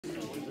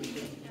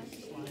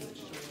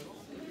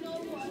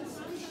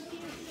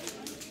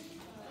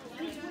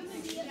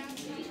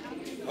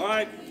All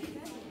right.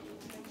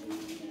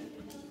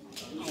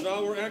 So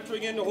now we're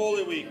entering into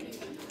Holy Week.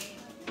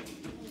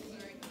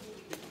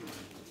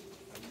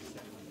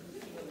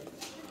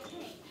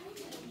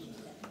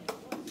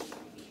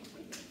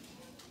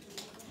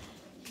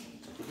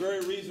 The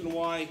very reason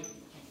why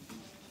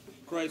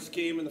Christ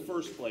came in the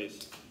first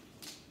place.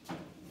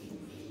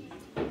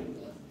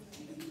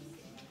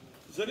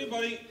 Does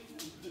anybody,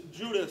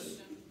 Judas,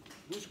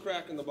 who's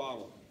cracking the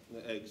bottle,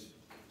 the eggs?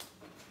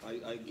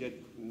 I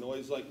get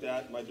noise like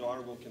that, my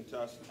daughter will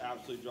contest,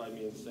 absolutely drive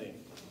me insane.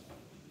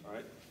 All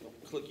right,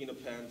 clicking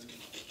of pens,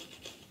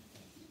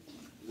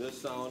 this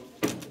sound,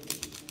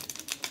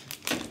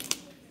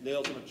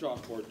 nails on a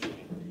chalkboard to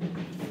me.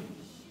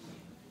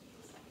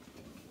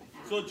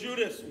 So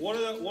Judas, one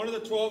of the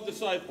 12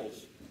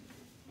 disciples.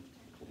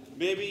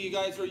 Maybe you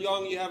guys are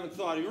young, you haven't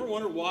thought. Have you ever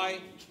wondered why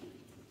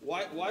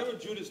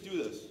would Judas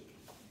do this?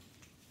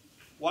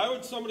 Why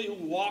would somebody who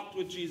walked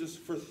with Jesus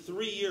for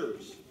 3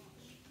 years,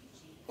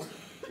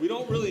 we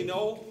don't really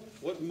know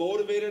what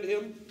motivated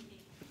him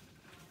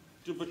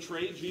to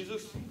betray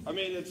Jesus? I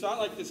mean, it's not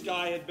like this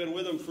guy had been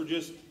with him for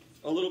just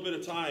a little bit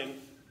of time.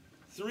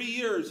 3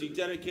 years he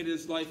dedicated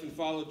his life and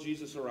followed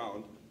Jesus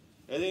around.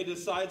 And then he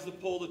decides to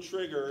pull the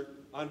trigger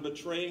on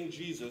betraying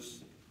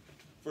Jesus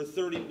for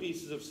 30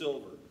 pieces of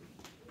silver.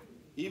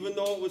 Even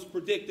though it was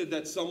predicted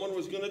that someone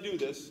was going to do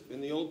this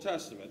in the Old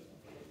Testament,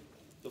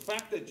 the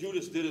fact that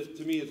Judas did it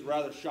to me is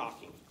rather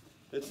shocking.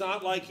 It's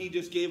not like he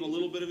just gave a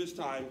little bit of his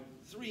time.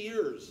 3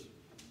 years.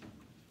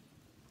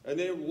 And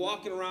they were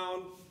walking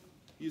around.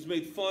 He was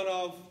made fun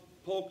of,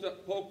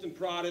 poked and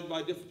prodded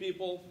by different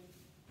people.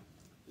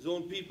 His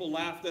own people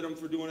laughed at him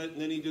for doing it,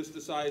 and then he just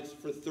decides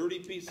for 30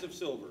 pieces of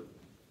silver,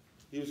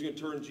 he was going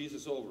to turn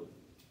Jesus over.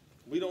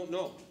 We don't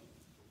know.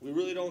 We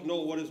really don't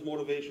know what his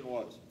motivation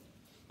was.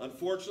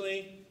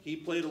 Unfortunately, he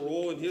played a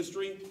role in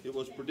history. It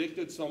was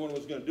predicted someone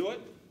was going to do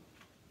it.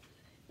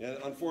 And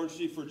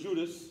unfortunately for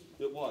Judas,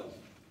 it was.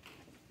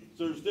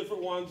 So there's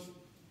different ones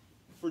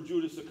for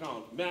Judas'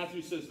 account.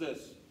 Matthew says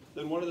this,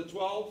 then one of the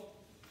 12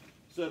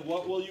 said,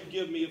 what will you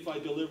give me if I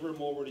deliver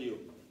him over to you?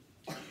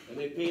 And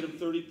they paid him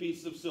 30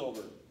 pieces of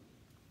silver.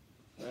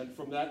 And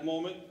from that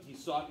moment, he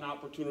sought an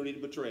opportunity to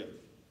betray him.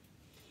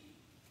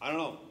 I don't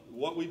know.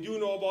 What we do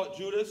know about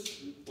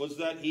Judas was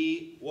that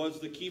he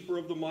was the keeper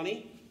of the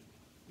money.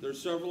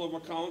 There's several of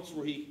accounts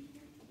where he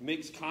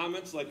makes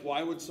comments like,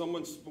 why would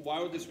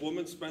this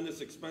woman spend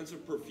this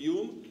expensive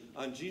perfume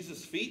on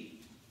Jesus'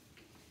 feet?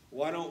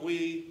 Why don't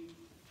we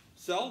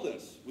sell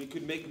this? We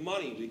could make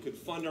money. We could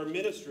fund our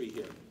ministry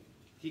here.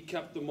 He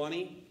kept the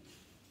money.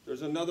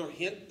 There's another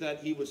hint that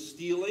he was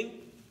stealing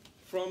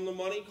from the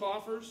money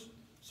coffers.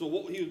 So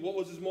what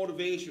was his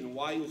motivation?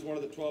 Why he was one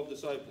of the 12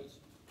 disciples?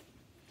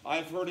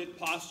 I've heard it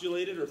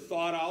postulated or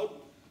thought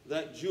out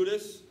that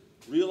Judas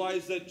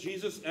realized that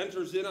Jesus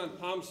enters in on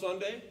Palm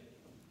Sunday,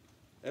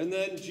 and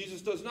then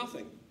Jesus does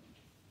nothing.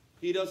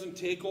 He doesn't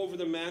take over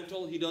the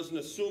mantle. He doesn't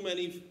assume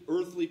any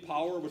earthly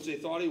power, which they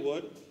thought he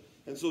would.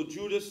 And so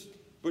Judas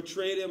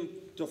betrayed him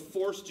to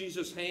force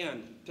Jesus'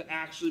 hand to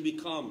actually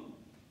become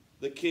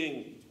the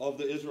king of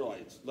the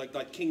Israelites,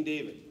 like King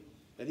David.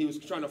 And he was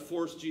trying to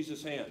force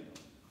Jesus' hand.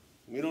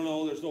 We don't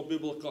know. There's no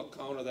biblical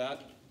account of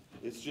that.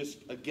 It's just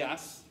a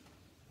guess.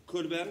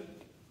 Could have been.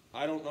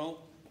 I don't know.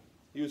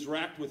 He was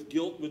racked with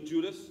guilt with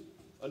Judas.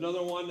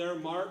 Another one there,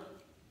 Mark.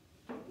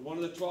 One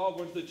of the 12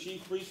 went to the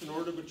chief priests in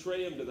order to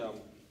betray him to them.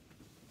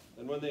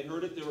 And when they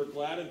heard it, they were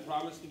glad and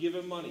promised to give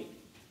him money.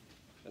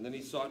 And then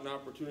he sought an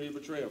opportunity to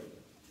betray him.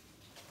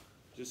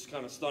 Just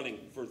kind of stunning.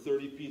 For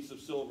 30 pieces of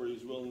silver, he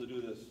was willing to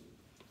do this.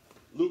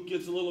 Luke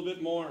gets a little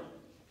bit more.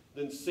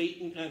 Then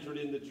Satan entered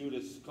into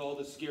Judas,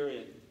 called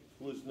Iscariot,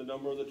 who was in the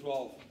number of the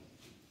 12.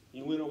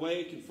 He went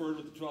away, conferred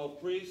with the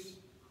 12 priests.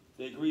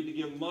 They agreed to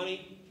give him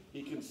money.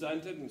 He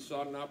consented and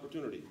sought an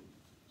opportunity.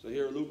 So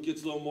here Luke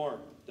gets a little more.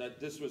 That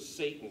this was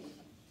Satan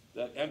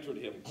that entered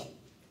him.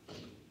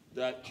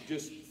 That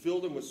just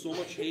filled him with so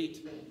much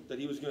hate that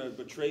he was going to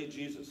betray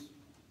Jesus.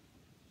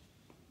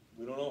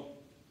 We don't know.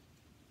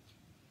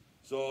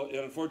 So, and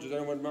unfortunately, does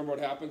anyone remember what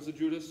happens to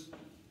Judas?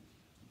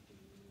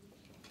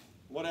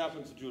 What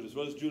happens to Judas?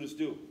 What does Judas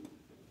do?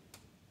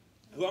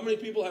 How many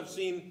people have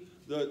seen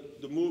the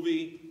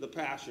movie The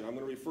Passion? I'm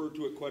going to refer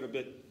to it quite a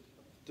bit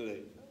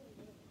today.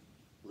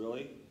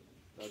 Really?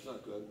 That's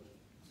not good.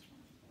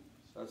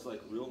 That's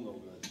like real no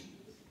good.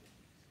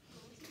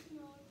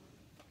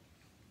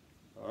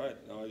 All right,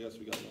 now I guess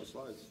we got no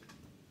slides.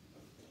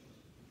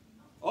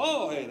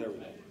 Oh, hey, there we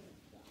go.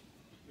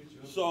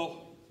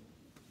 So,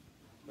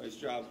 nice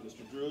job,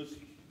 Mr. Drews.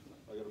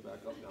 I got to back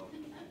up now.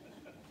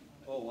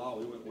 Oh, wow,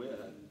 we went way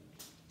ahead.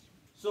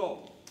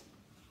 So,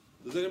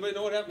 does anybody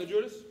know what happened to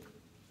Judas?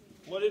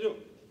 What did he do?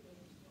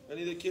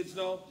 Any of the kids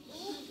know?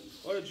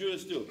 What did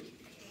Judas do?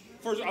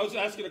 First, I was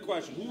asking a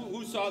question.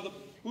 Who saw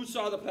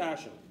the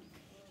Passion?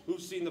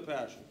 Who's seen the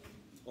Passion?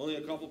 Only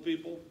a couple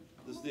people?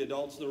 This is the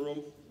adults in the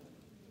room.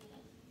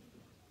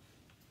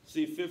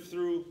 See 5th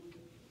through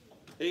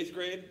 8th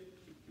grade?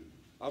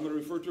 I'm going to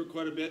refer to it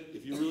quite a bit.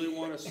 If you really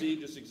want to see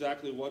just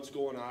exactly what's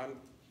going on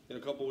in a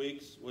couple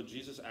weeks, what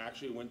Jesus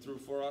actually went through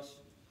for us,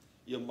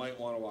 you might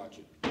want to watch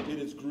it. It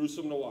is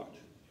gruesome to watch.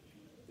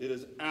 It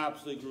is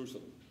absolutely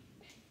gruesome.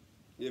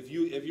 If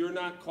you're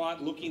not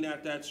caught looking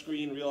at that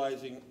screen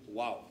realizing,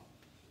 wow,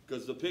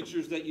 because the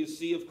pictures that you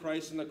see of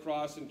Christ on the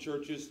cross in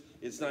churches,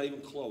 it's not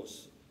even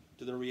close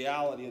to the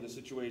reality of the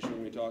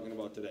situation we're talking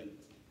about today.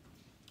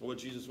 What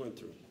Jesus went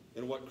through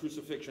and what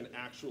crucifixion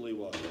actually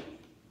was.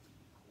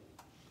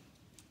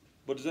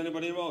 But does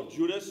anybody know?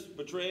 Judas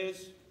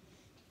betrays.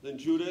 Then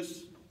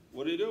Judas,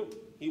 what did he do?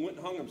 He went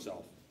and hung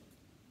himself.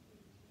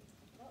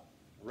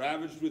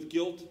 Ravaged with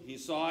guilt, he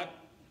saw it.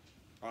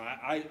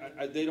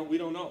 We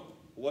don't know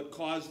what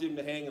caused him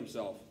to hang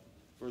himself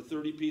for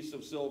 30 pieces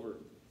of silver.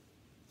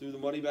 Threw the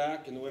money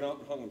back and went out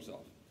and hung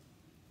himself.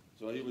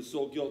 So he was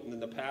so guilty, and then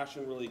the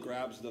passion really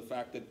grabs the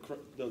fact that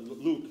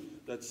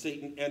Luke, that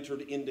Satan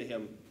entered into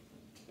him,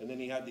 and then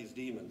he had these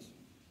demons.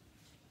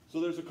 So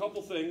there's a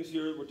couple things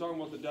here. We're talking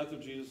about the death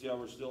of Jesus. Yeah,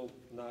 we're still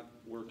not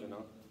working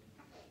up.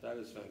 That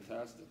is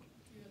fantastic.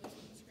 Do you have those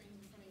on the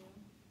screens in front of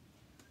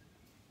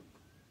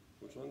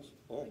you? Which ones?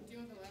 Oh. Do you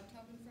have a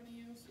laptop in front of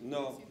you so you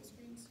No. can see the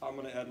screens? I'm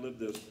going to ad-lib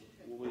this.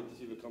 We'll wait to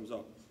see if it comes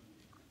up.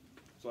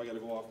 So I got to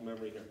go off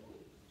memory here.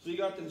 So you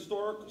got the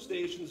historical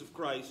stations of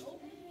Christ.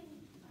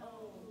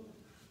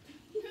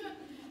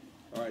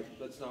 All right,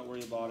 let's not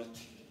worry about it.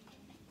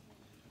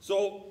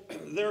 So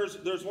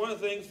there's one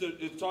of the things that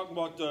it's talking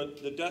about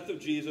the death of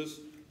Jesus.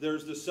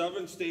 There's the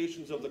 7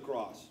 stations of the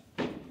cross.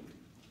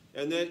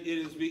 And then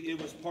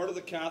it was part of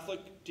the Catholic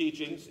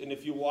teachings. And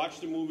if you watch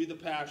the movie The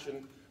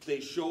Passion,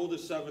 they show the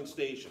 7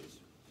 stations.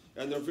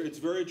 And it's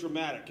very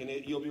dramatic. And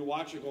you'll be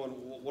watching going,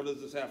 what does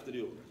this have to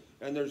do?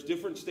 And there's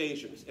different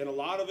stations. And a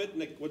lot of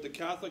it, what the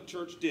Catholic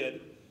Church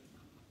did,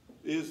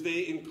 is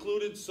they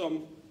included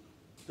some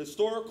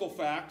historical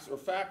facts or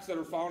facts that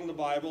are found in the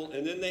Bible,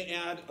 and then they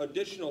add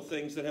additional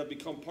things that have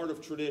become part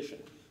of tradition.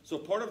 So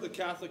part of the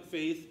Catholic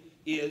faith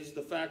is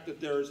the fact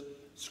that there's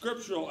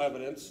scriptural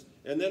evidence,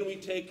 and then we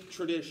take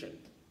tradition.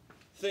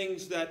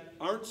 Things that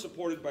aren't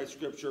supported by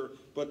Scripture,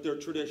 but they're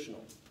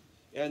traditional.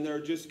 And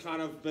they're just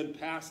kind of been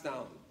passed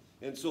down.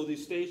 And so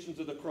these stations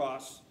of the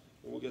cross,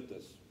 and we'll get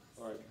this.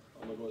 All right,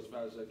 I'm going to go as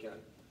fast as I can.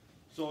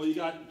 So you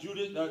got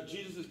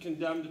Jesus is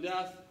condemned to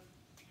death.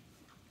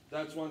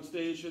 That's one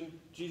station.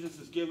 Jesus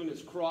is given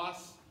his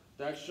cross.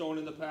 That's shown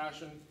in the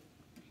Passion.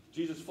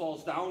 Jesus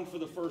falls down for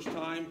the first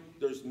time.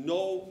 There's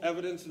no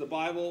evidence in the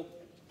Bible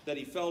that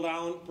he fell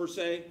down, per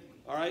se.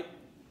 All right?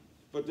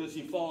 But as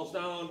he falls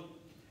down,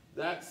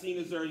 that scene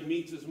is there. He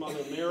meets his mother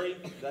Mary.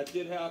 That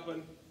did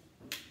happen.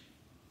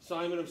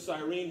 Simon of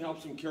Cyrene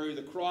helps him carry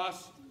the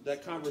cross.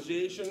 That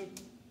conversation,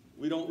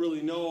 we don't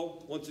really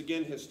know. Once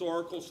again,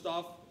 historical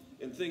stuff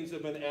and things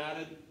have been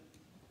added.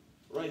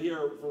 Right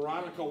here,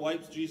 Veronica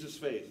wipes Jesus'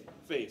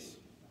 face.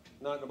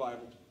 Not in the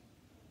Bible.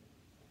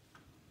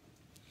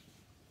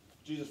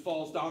 Jesus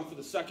falls down for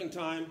the second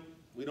time.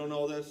 We don't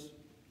know this.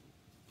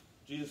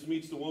 Jesus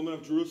meets the woman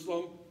of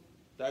Jerusalem.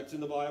 That's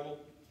in the Bible.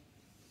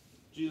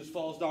 Jesus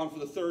falls down for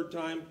the third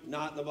time.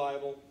 Not in the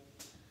Bible.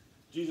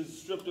 Jesus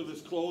is stripped of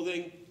his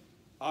clothing.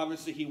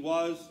 Obviously he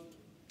was.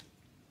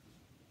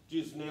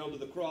 Jesus nailed to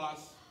the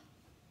cross.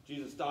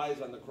 Jesus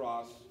dies on the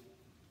cross.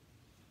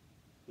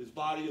 His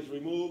body is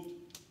removed.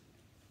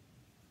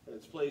 And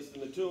it's placed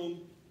in the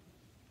tomb.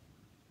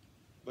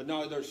 But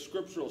now there's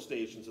scriptural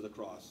stations of the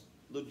cross.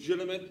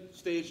 Legitimate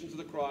stations of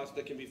the cross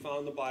that can be found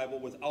in the Bible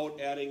without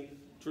adding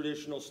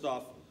traditional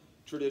stuff,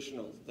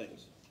 traditional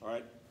things. All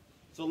right?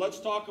 So let's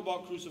talk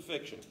about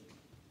crucifixion.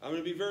 I'm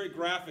going to be very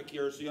graphic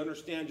here so you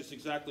understand just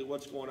exactly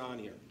what's going on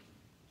here.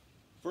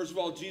 First of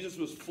all, Jesus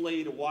was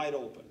flayed wide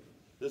open.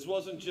 This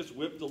wasn't just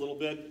whipped a little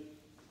bit.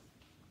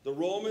 The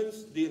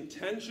Romans, the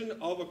intention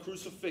of a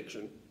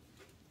crucifixion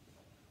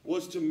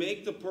was to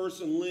make the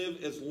person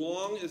live as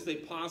long as they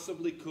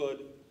possibly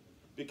could,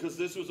 because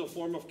this was a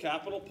form of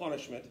capital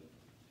punishment,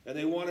 and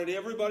they wanted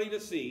everybody to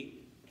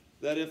see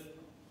that if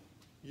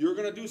you're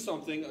going to do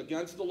something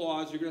against the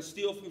laws, you're going to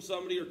steal from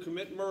somebody or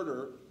commit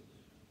murder,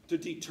 to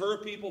deter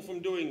people from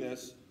doing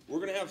this, we're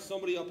going to have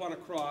somebody up on a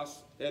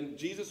cross. And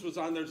Jesus was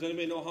on there. Does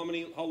anybody know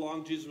how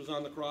long Jesus was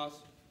on the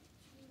cross?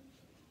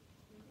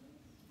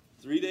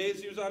 3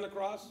 days he was on the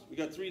cross? We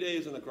got 3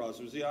 days on the cross.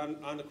 Was he on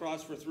the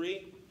cross for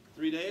 3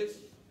 days?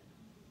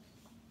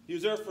 He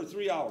was there for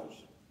 3 hours.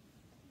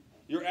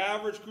 Your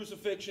average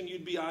crucifixion,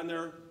 you'd be on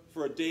there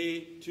for a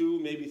day, 2,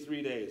 maybe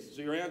 3 days.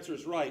 So your answer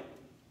is right.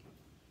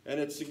 And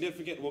it's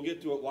significant. We'll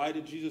get to it. Why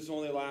did Jesus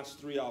only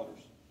last 3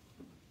 hours?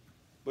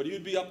 But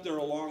you'd be up there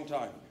a long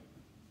time.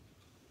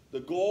 The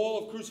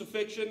goal of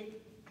crucifixion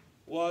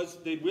was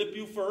they'd whip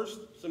you first.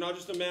 So now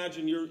just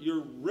imagine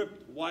you're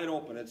ripped wide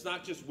open. It's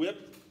not just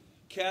whipped,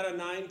 cat o'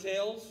 nine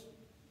tails.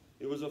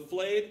 It was a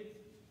flayed,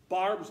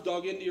 barbs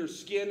dug into your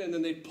skin, and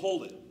then they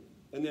pulled it.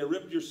 And they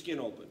ripped your skin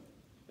open.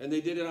 And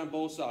they did it on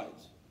both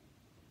sides.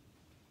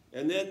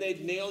 And then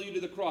they'd nail you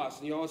to the cross.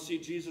 And you always see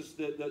Jesus,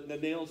 the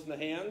nails in the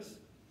hands.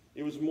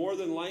 It was more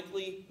than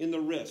likely in the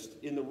wrist.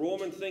 In the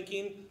Roman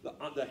thinking,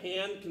 the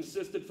hand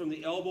consisted from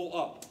the elbow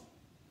up.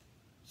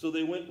 So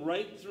they went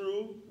right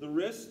through the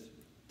wrist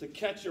to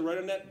catch you right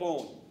on that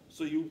bone.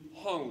 so you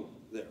hung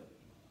there.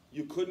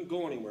 You couldn't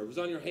go anywhere. If it was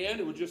on your hand,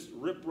 it would just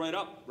rip right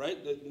up,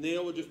 right? The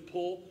nail would just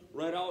pull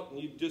right out, and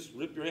you'd just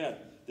rip your hand.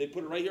 They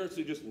put it right here, so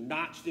you just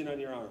notched in on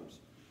your arms.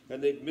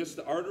 And they'd miss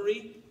the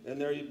artery, and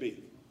there you'd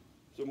be.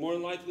 So more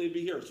than likely it'd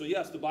be here. So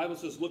yes, the Bible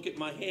says, look at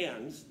my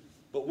hands,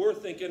 but we're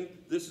thinking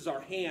this is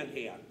our hand.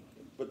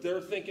 But their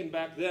thinking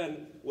back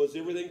then was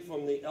everything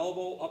from the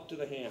elbow up to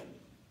the hand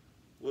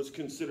was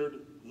considered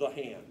the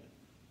hand.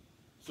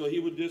 So he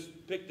would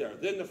just pick there.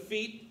 Then the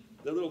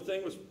feet, the little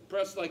thing was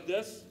pressed like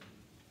this.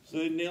 So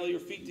they'd nail your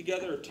feet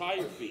together or tie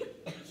your feet.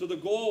 So the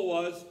goal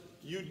was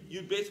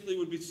you basically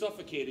would be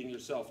suffocating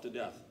yourself to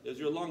death as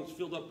your lungs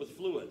filled up with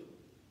fluid.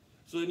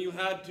 So then you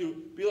had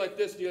to be like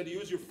this, and you had to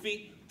use your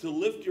feet to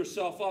lift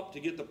yourself up to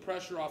get the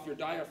pressure off your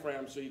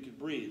diaphragm so you could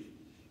breathe.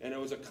 And it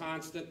was a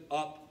constant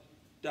up,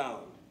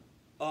 down,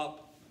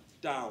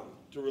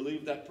 to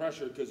relieve that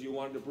pressure because you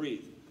wanted to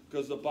breathe.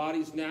 Because the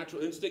body's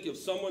natural instinct, if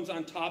someone's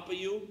on top of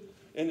you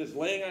and is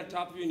laying on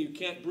top of you and you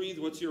can't breathe,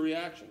 what's your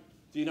reaction?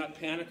 Do you not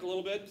panic a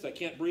little bit because I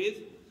can't breathe?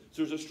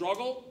 So there's a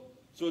struggle.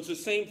 So it's the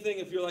same thing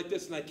if you're like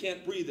this and I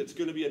can't breathe. It's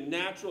going to be a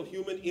natural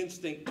human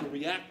instinct to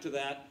react to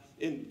that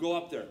and go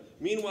up there.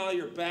 Meanwhile,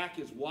 your back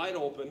is wide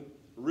open,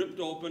 ripped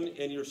open,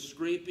 and you're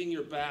scraping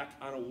your back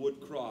on a wood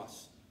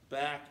cross,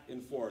 back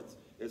and forth,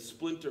 as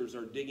splinters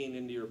are digging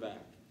into your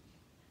back.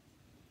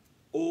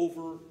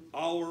 Over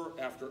hour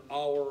after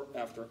hour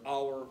after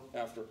hour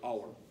after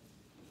hour.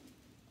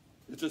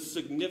 It's a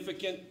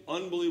significant,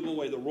 unbelievable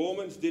way. The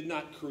Romans did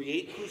not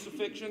create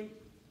crucifixion.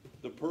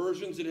 The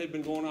Persians, it had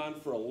been going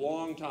on for a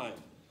long time.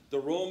 The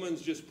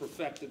Romans just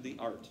perfected the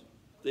art.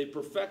 They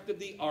perfected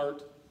the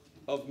art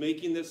of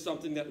making this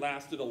something that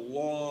lasted a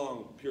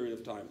long period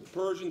of time. The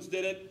Persians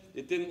did it.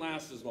 It didn't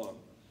last as long.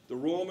 The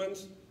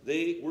Romans,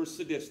 they were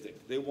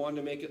sadistic. They wanted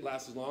to make it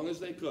last as long as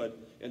they could,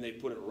 and they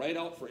put it right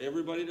out for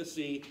everybody to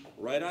see,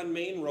 right on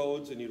main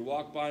roads, and you'd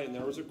walk by and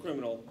there was a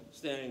criminal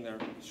standing there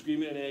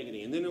screaming in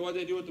agony. And then what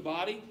did they do with the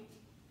body?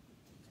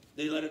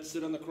 They let it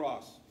sit on the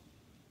cross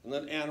and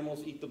let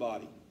animals eat the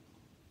body.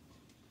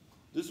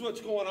 This is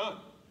what's going on.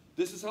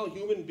 This is how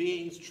human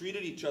beings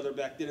treated each other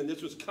back then, and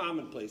this was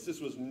commonplace. This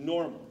was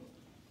normal.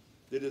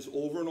 They did this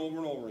over and over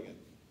and over again.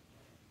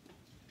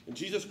 And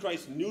Jesus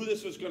Christ knew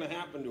this was going to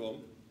happen to him,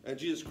 and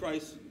Jesus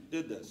Christ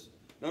did this.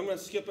 Now I'm going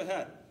to skip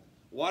ahead.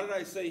 Why did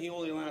I say he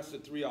only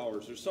lasted 3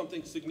 hours? There's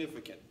something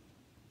significant.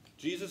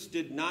 Jesus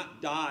did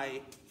not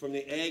die from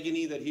the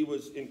agony that he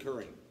was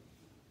incurring.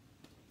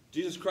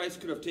 Jesus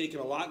Christ could have taken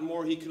a lot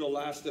more. He could have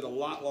lasted a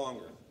lot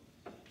longer.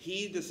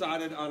 He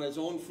decided on his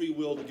own free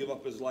will to give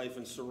up his life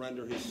and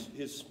surrender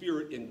his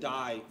spirit and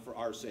die for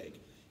our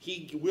sake.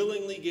 He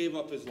willingly gave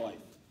up his life.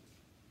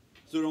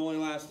 So it only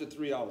lasted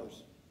 3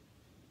 hours.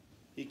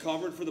 He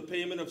covered for the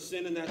payment of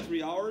sin in that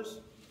 3 hours.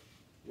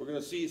 We're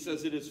going to see he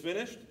says it is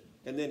finished,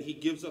 and then he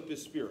gives up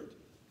his spirit.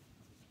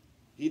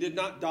 He did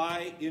not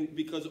die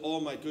because,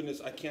 oh my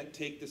goodness, I can't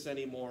take this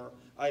anymore.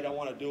 I don't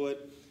want to do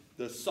it.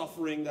 The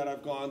suffering that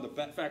I've gone, the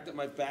fact that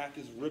my back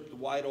is ripped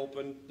wide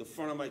open, the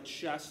front of my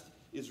chest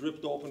is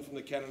ripped open from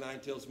the cat o'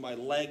 nine tails, my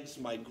legs,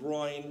 my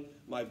groin,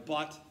 my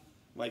butt,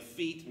 my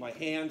feet, my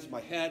hands,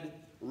 my head,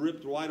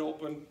 ripped wide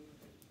open,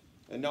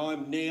 and now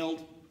I'm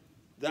nailed.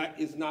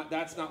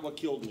 That's not what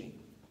killed me.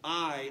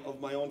 I, of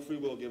my own free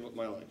will, gave up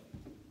my life.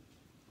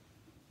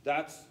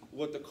 That's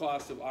what the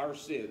cost of our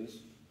sins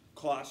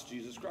cost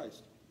Jesus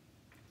Christ.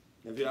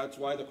 And that's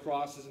why the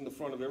cross is in the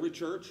front of every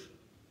church,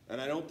 and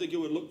I don't think it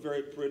would look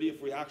very pretty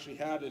if we actually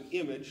had an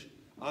image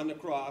on the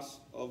cross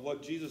of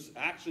what Jesus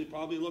actually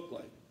probably looked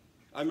like.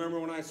 I remember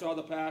when I saw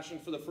the Passion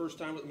for the first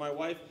time with my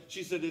wife,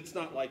 she said, it's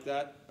not like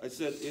that. I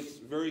said, it's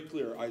very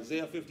clear.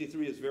 Isaiah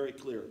 53 is very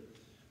clear.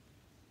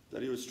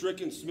 That he was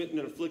stricken, smitten,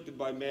 and afflicted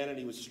by man, and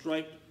he was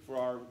striped for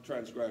our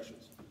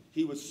transgressions.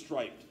 He was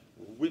striped,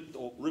 ripped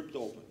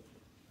open.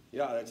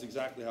 Yeah, that's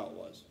exactly how it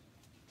was.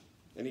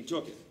 And he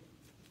took it.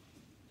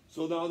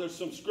 So now there's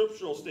some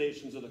scriptural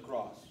stations of the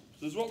cross.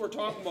 So this is what we're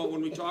talking about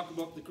when we talk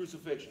about the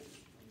crucifixion.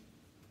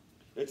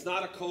 It's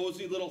not a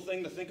cozy little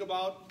thing to think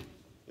about.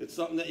 It's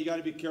something that you got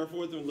to be careful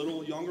with in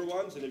little younger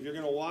ones. And if you're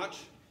going to watch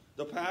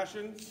the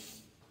Passion,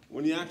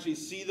 when you actually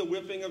see the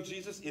whipping of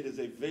Jesus, it is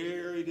a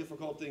very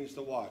difficult thing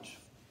to watch.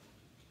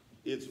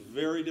 It's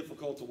very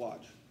difficult to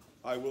watch.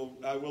 I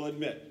will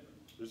admit,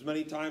 there's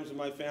many times in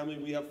my family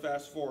we have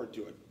fast forward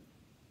to it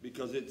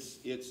because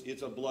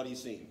it's a bloody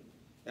scene,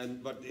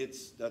 but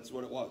that's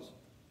what it was.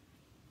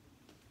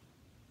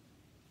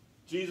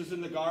 Jesus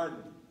in the garden.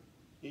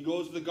 He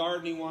goes to the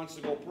garden. He wants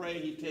to go pray.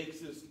 He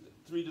takes his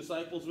 3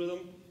 disciples with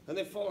him, and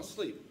they fall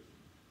asleep.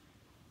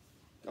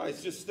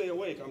 Guys, just stay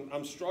awake.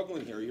 I'm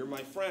struggling here. You're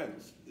my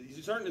friends.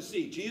 You're starting to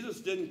see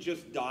Jesus didn't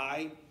just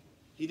die.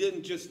 He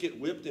didn't just get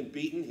whipped and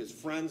beaten. His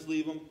friends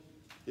leave him.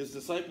 His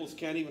disciples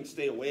can't even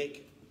stay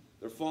awake.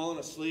 They're falling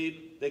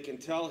asleep. They can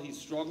tell he's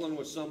struggling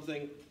with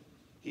something.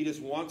 He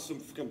just wants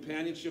some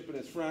companionship in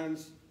his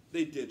friends.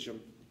 They ditch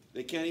him.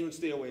 They can't even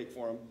stay awake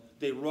for him.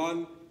 They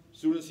run. As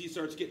soon as he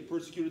starts getting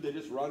persecuted, they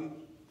just run,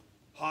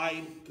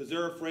 hide, because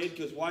they're afraid.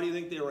 Because why do you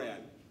think they ran?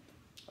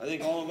 I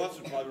think all of us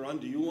would probably run.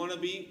 Do you want to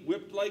be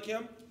whipped like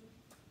him?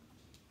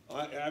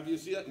 Have you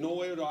seen that? No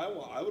way would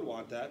I would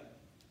want that.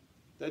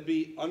 That'd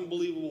be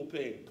unbelievable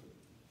pain.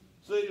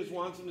 So he just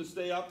wants them to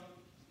stay up.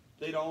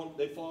 They don't.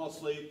 They fall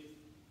asleep.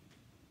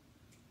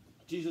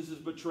 Jesus is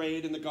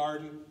betrayed in the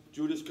garden.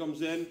 Judas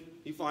comes in.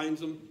 He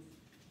finds him.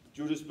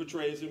 Judas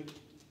betrays him.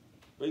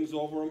 Brings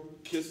over him.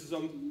 Kisses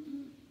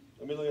him.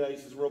 I mean, look at that. He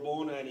says,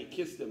 Rabboni, and he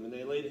kissed him. And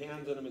they laid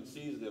hands on him and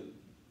seized him.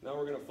 Now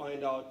we're going to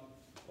find out.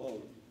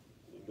 Oh,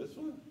 this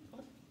one?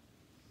 What?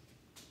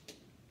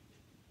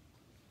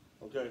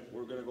 Okay,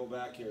 we're going to go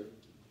back here.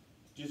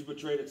 Jesus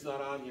betrayed. It's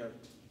not on here.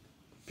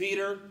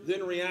 Peter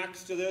then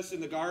reacts to this in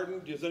the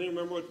garden. Does anyone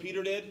remember what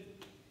Peter did?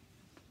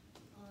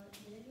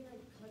 Didn't he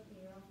like cut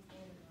the ear off the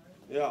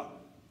garden? Yeah,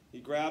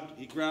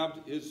 he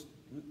grabbed his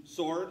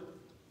sword.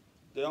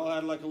 They all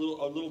had like a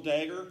little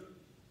dagger.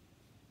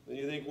 And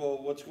you think,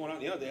 well, what's going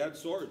on? Yeah, they had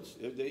swords.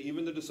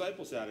 Even the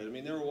disciples had it. I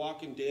mean, they were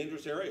walking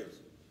dangerous areas.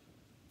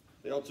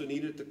 They also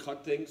needed to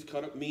cut things,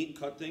 cut up meat,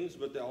 cut things,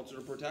 but they also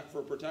to protect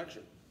for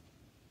protection.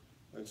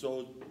 And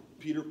so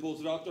Peter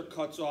pulls it out there,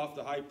 cuts off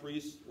the high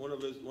priest, one of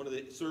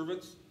the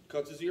servants,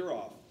 cuts his ear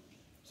off.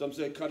 Some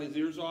say cut his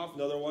ears off.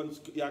 Another one,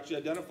 he actually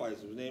identifies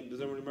his name. Does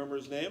anyone remember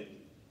his name?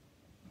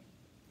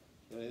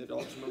 Any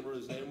adults remember what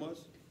his name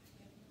was?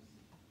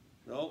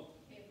 No?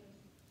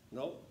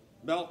 No?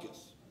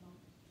 Malchus.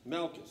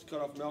 Malchus. Cut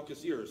off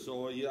Malchus' ears.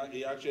 So he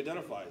actually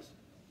identifies.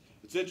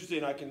 It's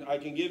interesting. I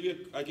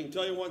can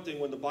tell you one thing.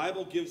 When the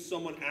Bible gives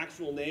someone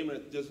actual name and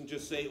it doesn't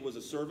just say it was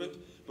a servant,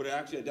 but it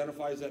actually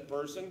identifies that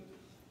person,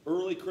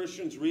 early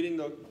Christians reading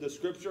the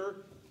scripture,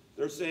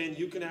 they're saying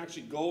you can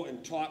actually go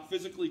and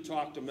physically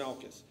talk to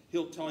Malchus.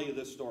 He'll tell you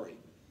this story.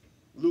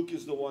 Luke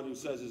is the one who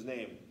says his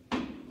name.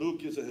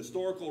 Luke is a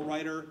historical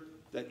writer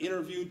that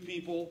interviewed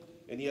people,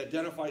 and he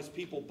identifies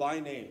people by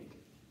name.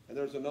 And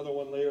there's another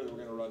one later that we're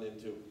going to run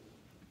into.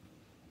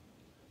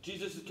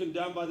 Jesus is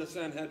condemned by the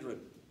Sanhedrin.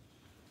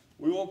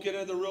 We won't get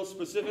into the real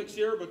specifics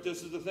here, but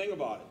this is the thing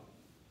about it.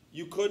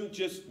 You couldn't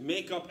just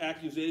make up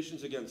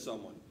accusations against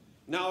someone.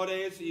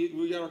 Nowadays,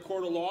 we got a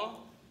court of law.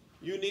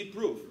 You need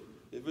proof.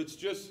 If it's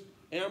just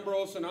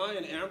Ambrose and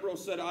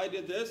Ambrose said I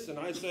did this, and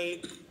I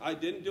say I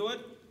didn't do it,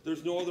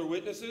 there's no other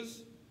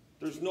witnesses.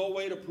 There's no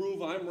way to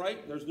prove I'm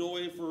right. There's no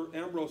way for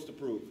Ambrose to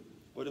prove.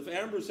 But if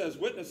Ambrose has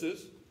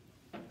witnesses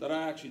that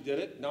I actually did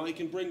it, now he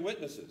can bring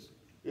witnesses.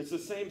 It's the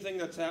same thing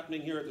that's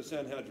happening here at the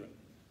Sanhedrin.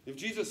 If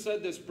Jesus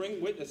said this,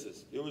 bring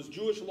witnesses. It was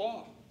Jewish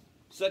law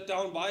set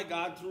down by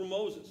God through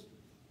Moses.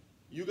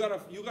 You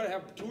gotta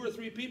have 2 or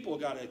 3 people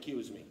got to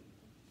accuse me.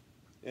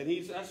 And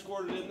he's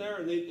escorted in there,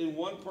 and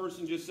one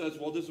person just says,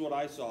 well, this is what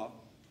I saw.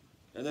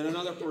 And then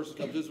another person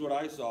comes, this is what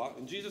I saw.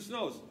 And Jesus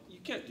knows, you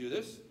can't do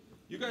this.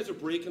 You guys are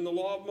breaking the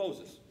law of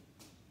Moses.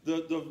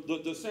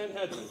 The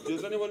Sanhedrin.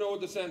 Does anyone know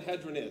what the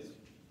Sanhedrin is?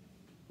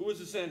 Who is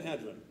the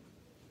Sanhedrin?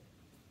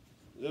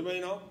 Does anybody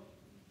know?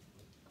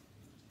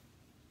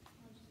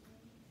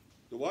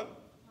 The what?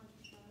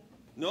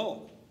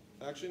 No,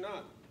 actually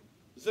not.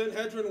 The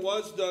Sanhedrin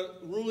was the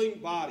ruling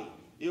body.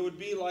 It would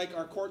be like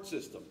our court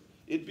system.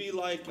 It'd be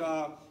like,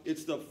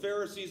 it's the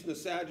Pharisees and the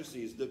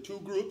Sadducees, the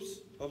 2 groups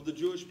of the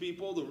Jewish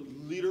people, the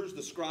leaders,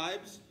 the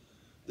scribes.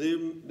 They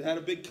had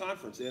a big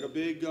conference. They had a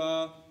big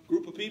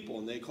group of people,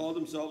 and they called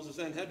themselves the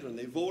Sanhedrin.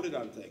 They voted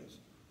on things.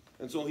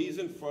 And so he's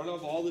in front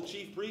of all the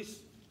chief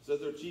priests. It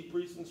says they're chief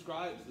priests and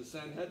scribes, the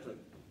Sanhedrin.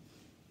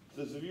 It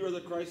says, if you are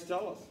the Christ,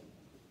 tell us.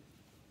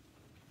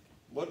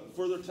 What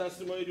further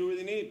testimony do we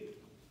really need?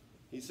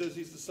 He says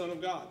he's the Son of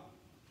God.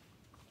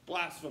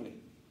 Blasphemy.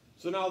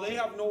 So now they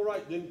have no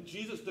right. Then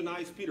Jesus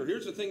denies Peter.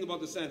 Here's the thing about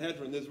the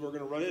Sanhedrin. This is we're going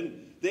to run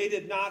in. They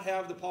did not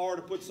have the power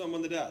to put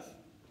someone to death.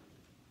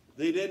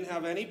 They didn't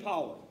have any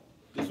power.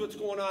 This is what's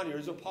going on here.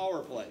 It's a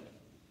power play.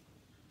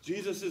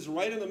 Jesus is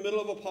right in the middle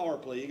of a power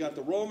play. You got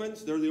the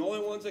Romans. They're the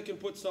only ones that can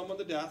put someone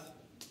to death.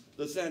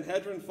 The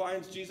Sanhedrin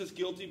finds Jesus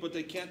guilty, but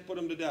they can't put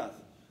him to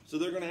death. So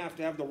they're going to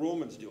have the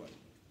Romans do it.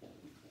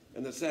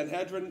 And the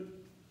Sanhedrin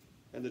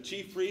and the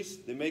chief priests,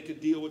 they make a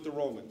deal with the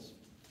Romans.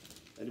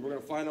 And we're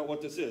going to find out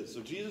what this is. So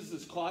Jesus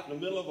is caught in the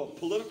middle of a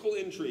political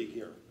intrigue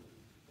here.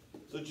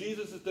 So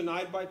Jesus is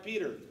denied by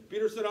Peter.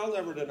 Peter said, I'll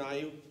never deny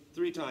you.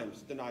 3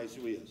 times denies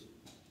who he is.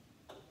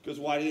 Because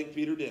why do you think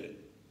Peter did it?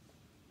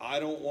 I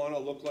don't want to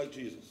look like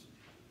Jesus.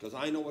 Because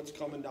I know what's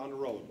coming down the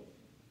road.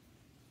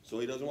 So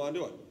he doesn't want to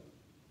do it.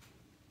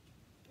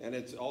 And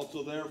it's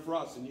also there for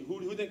us. And who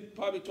do you think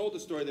probably told the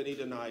story that he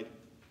denied?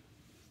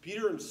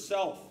 Peter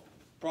himself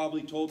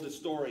probably told this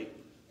story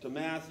to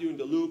Matthew and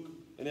to Luke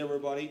and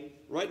everybody.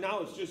 Right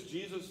now it's just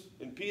Jesus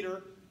and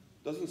Peter.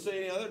 Doesn't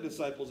say any other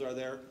disciples are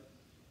there.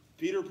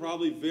 Peter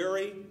probably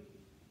very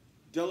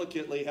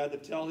delicately had to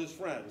tell his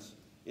friends,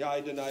 yeah,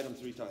 I denied him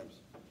 3 times.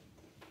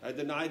 I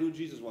denied who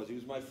Jesus was. He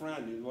was my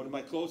friend. He was one of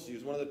my closest. He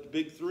was one of the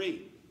big 3.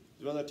 He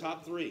was one of the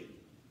top 3.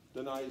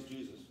 Denies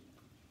Jesus.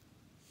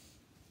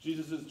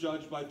 Jesus is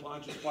judged by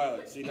Pontius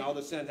Pilate. See, now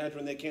the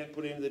Sanhedrin, they can't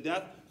put him to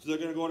death, so they're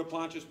going to go to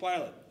Pontius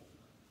Pilate.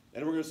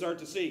 And we're going to start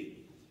to see,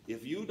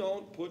 if you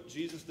don't put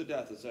Jesus to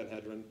death, the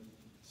Sanhedrin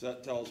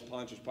tells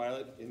Pontius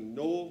Pilate, in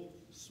no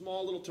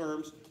small little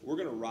terms, we're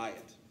going to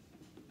riot.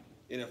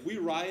 And if we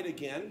riot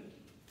again,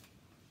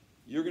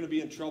 you're going to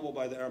be in trouble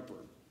by the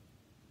emperor.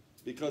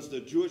 Because the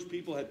Jewish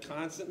people had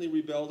constantly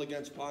rebelled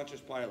against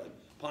Pontius Pilate.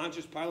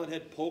 Pontius Pilate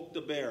had poked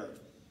the bear.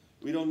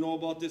 We don't know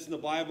about this in the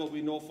Bible.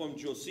 We know from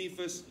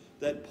Josephus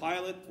that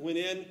Pilate went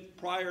in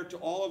prior to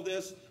all of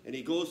this, and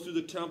he goes through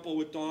the temple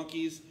with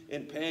donkeys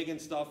and pagan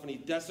stuff, and he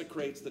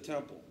desecrates the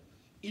temple,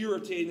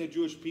 irritating the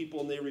Jewish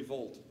people, and they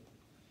revolt.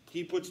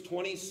 He puts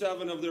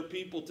 27 of their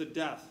people to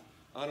death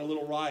on a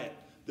little riot.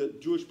 The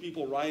Jewish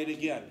people riot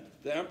again.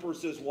 The emperor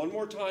says, one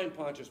more time,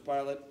 Pontius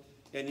Pilate,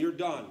 and you're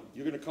done.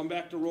 You're going to come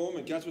back to Rome,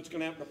 and guess what's going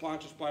to happen to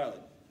Pontius Pilate?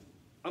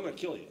 I'm going to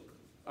kill you.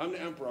 I'm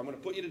the emperor. I'm going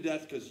to put you to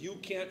death because you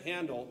can't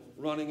handle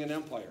running an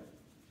empire.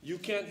 You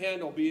can't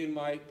handle being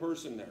my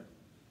person there.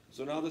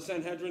 So now the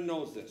Sanhedrin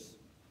knows this.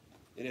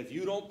 And if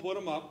you don't put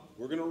them up,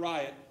 we're going to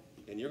riot,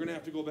 and you're going to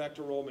have to go back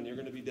to Rome, and you're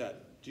going to be dead.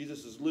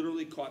 Jesus is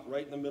literally caught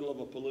right in the middle of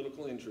a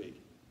political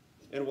intrigue.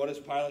 And what is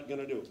Pilate going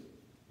to do?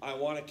 I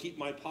want to keep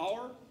my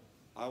power.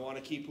 I want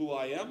to keep who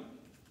I am.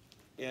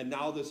 And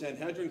now the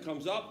Sanhedrin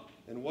comes up,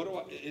 and what do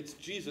I? It's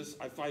Jesus.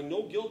 I find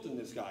no guilt in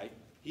this guy.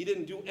 He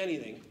didn't do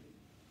anything.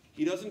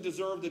 He doesn't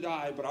deserve to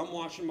die, but I'm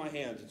washing my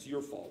hands. It's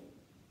your fault.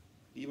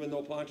 Even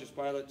though Pontius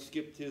Pilate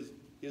skipped his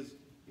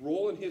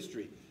role in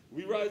history.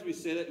 We realize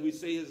we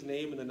say his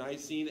name in the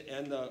Nicene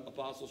and the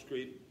Apostles'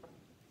 Creed.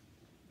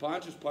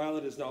 Pontius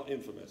Pilate is now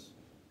infamous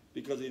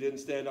because he didn't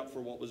stand up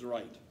for what was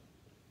right.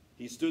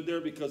 He stood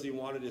there because he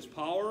wanted his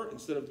power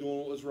instead of doing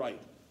what was right.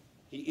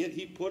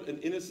 He put an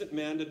innocent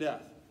man to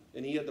death,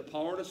 and he had the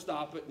power to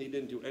stop it, and he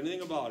didn't do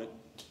anything about it.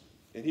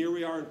 And here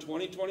we are in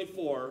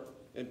 2024,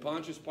 and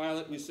Pontius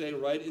Pilate, we say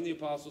right in the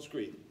Apostles'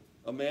 Creed,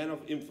 a man of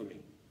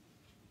infamy.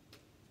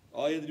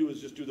 All he had to do was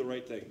just do the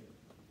right thing.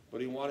 But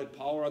he wanted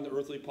power on the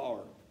earthly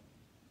power.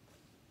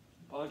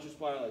 Pontius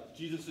Pilate,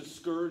 Jesus is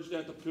scourged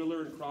at the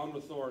pillar and crowned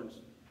with thorns.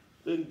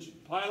 Then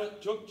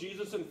Pilate took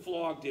Jesus and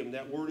flogged him.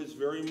 That word is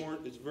very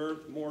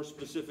more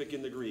specific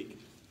in the Greek.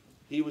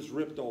 He was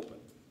ripped open.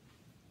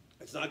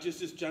 It's not just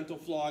this gentle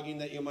flogging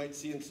that you might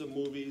see in some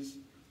movies,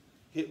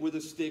 hit with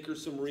a stick or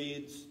some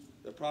reeds.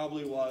 There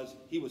probably was.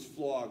 He was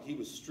flogged. He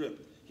was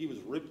stripped. He was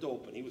ripped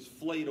open. He was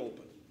flayed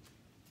open.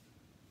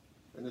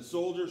 And the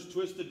soldiers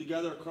twisted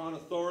together a crown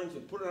of thorns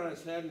and put it on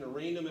his head and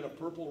arrayed him in a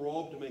purple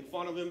robe to make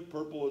fun of him.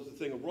 Purple was the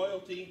thing of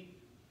royalty.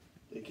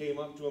 They came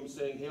up to him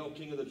saying, "Hail,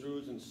 King of the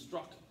Jews," and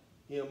struck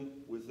him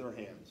with their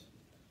hands.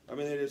 I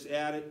mean, they just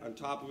add it on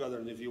top of other.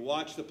 And if you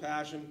watch the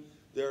Passion,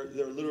 they're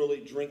literally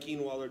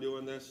drinking while they're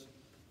doing this.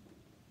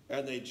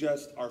 And they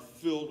just are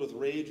filled with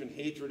rage and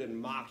hatred and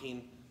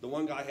mocking. The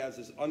one guy has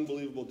this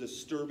unbelievable,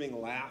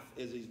 disturbing laugh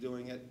as he's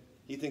doing it.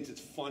 He thinks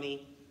it's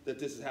funny that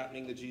this is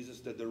happening to Jesus,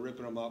 that they're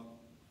ripping him up.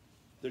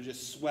 They're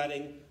just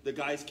sweating. The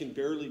guys can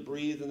barely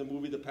breathe in the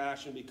movie The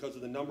Passion because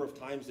of the number of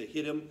times they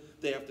hit him.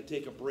 They have to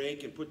take a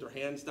break and put their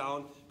hands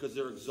down because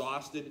they're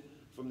exhausted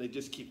from they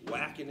just keep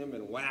whacking him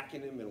and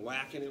whacking him and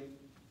whacking him.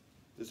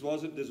 This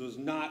was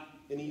not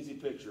an easy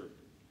picture.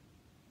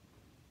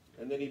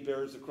 And then he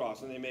bears the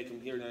cross, and they make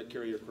him here now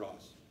carry your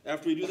cross.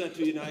 After we do that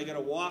to you, now you got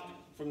to walk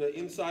from the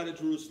inside of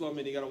Jerusalem,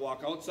 and you got to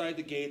walk outside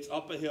the gates,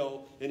 up a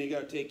hill, and you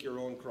got to take your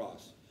own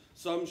cross.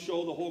 Some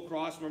show the whole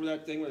cross. Remember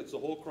that thing when it's the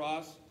whole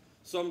cross?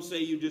 Some say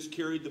you just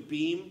carried the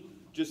beam,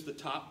 just the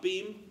top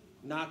beam,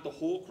 not the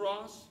whole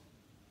cross.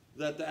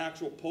 That the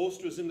actual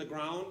post was in the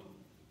ground,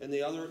 and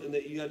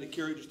that you had to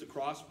carry just the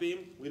cross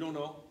beam. We don't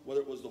know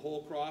whether it was the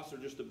whole cross or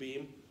just the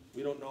beam.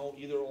 We don't know,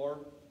 either or.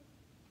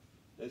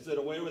 They said,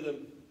 "Away with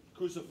him,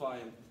 crucify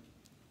him.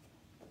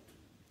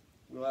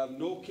 We'll have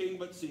no king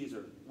but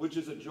Caesar," which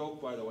is a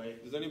joke, by the way.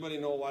 Does anybody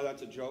know why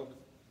that's a joke?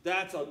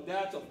 That's a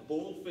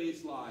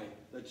bold-faced lie.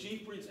 The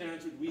chief priest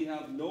answered, "We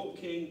have no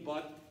king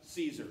but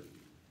Caesar."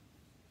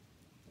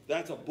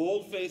 That's a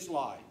bold-faced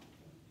lie.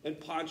 And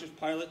Pontius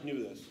Pilate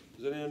knew this.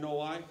 Does anyone know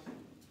why?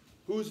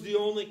 Who's the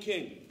only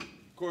king,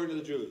 according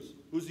to the Jews?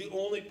 Who's the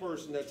only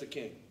person that's a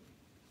king?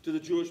 To the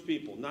Jewish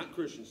people, not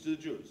Christians, to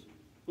the Jews.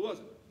 Who was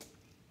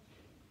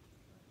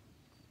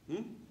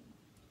it?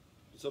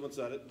 Someone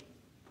said it.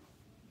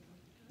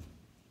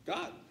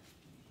 God.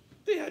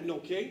 They had no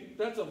king.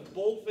 That's a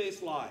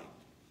bold-faced lie.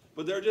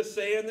 But they're just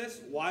saying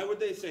this. Why would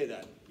they say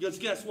that? Because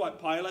guess what,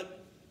 Pilate?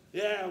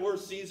 Yeah, we're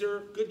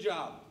Caesar. Good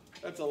job.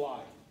 That's a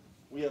lie.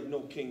 We have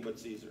no king but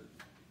Caesar.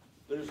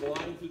 They're just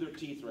lying through their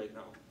teeth right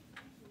now.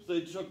 So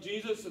they took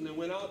Jesus and they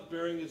went out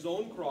bearing his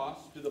own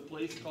cross to the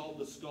place called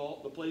the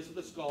skull, the place of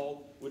the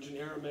skull, which in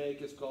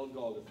Aramaic is called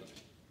Golgotha.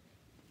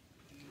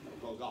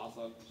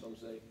 Golgotha, some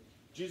say.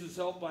 Jesus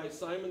helped by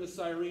Simon the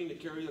Cyrene to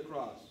carry the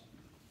cross.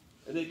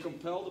 And they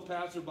compelled the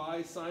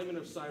passerby, Simon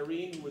of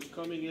Cyrene, who was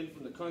coming in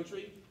from the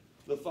country,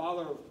 the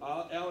father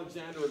of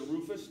Alexander and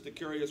Rufus, to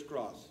carry his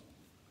cross.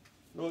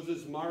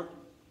 Notice Mark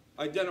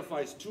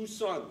identifies two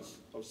sons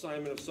of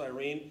Simon of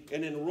Cyrene.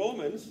 And in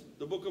Romans,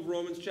 the book of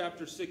Romans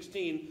chapter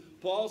 16,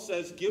 Paul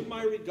says, "Give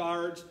my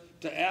regards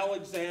to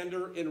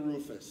Alexander and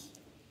Rufus."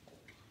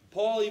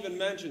 Paul even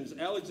mentions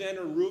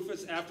Alexander and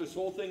Rufus after this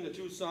whole thing, the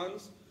two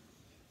sons.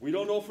 We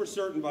don't know for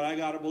certain, but I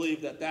got to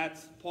believe that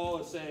Paul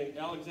is saying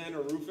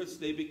Alexander and Rufus,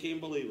 they became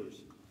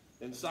believers.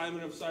 and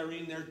Simon of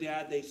Cyrene, their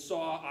dad, I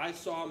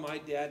saw my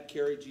dad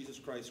carry Jesus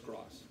Christ's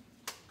cross.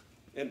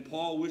 And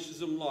Paul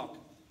wishes him luck.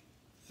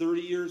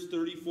 30 years,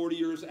 30, 40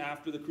 years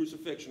after the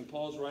crucifixion,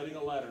 Paul's writing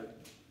a letter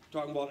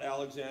talking about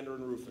Alexander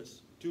and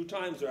Rufus. 2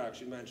 times they're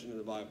actually mentioned in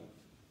the Bible.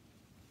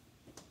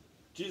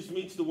 Jesus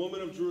meets the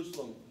woman of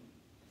Jerusalem.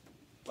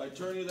 By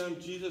turning to them,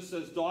 Jesus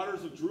says,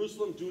 "Daughters of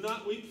Jerusalem, do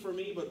not weep for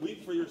me, but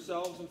weep for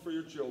yourselves and for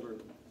your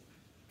children.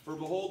 For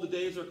behold, the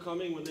days are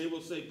coming when they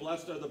will say,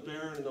 blessed are the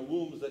barren and the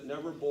wombs that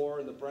never bore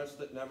and the breasts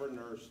that never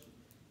nursed.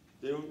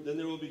 Then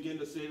they will begin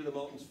to say to the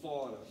mountains,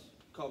 fall on us,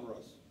 cover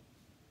us.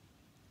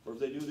 For if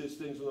they do these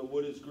things when the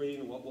wood is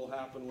green, what will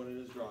happen when it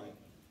is dry?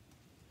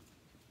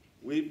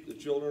 Weep, the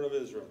children of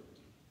Israel."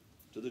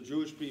 To the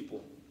Jewish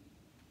people,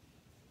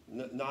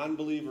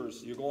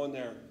 non-believers, you're going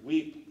there.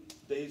 Weep.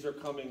 Days are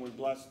coming when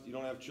blessed, you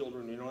don't have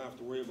children, you don't have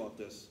to worry about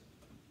this.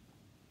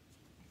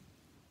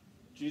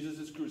 Jesus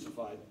is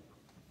crucified.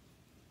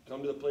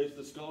 Come to the place of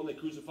the skull, and they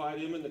crucified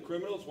him and the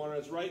criminals, one on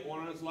his right, one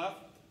on his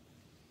left.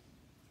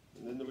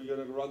 And then we're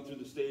going to run through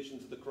the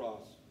stations of the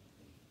cross.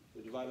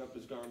 They divided up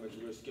his garments.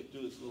 We're going to skip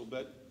through this a little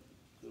bit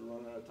because we're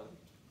running out of time.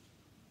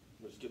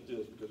 I'm going to skip through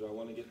this because I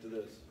want to get to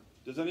this.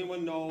 Does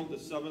anyone know the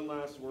 7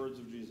 last words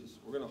of Jesus?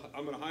 I'm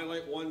going to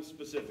highlight one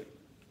specific.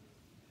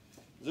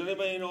 Does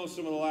anybody know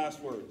some of the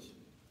last words?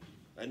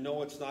 I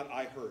know it's not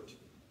 "I hurt."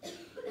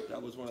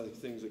 That was one of the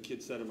things the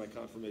kids said in my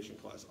confirmation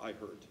class. I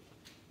hurt.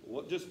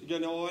 What? Just, you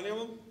know any of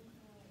them?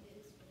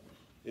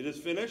 It is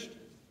finished.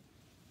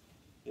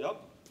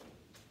 Yep.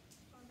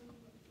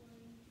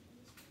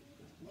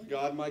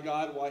 My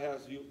God, why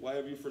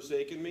have you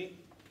forsaken me?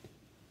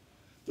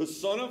 The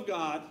Son of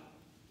God,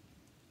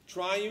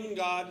 triune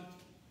God.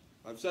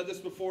 I've said this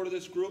before to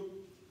this group.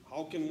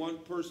 How can one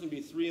person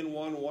be 3 in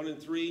 1, 1 in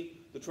 3?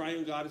 The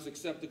triune God is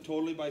accepted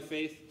totally by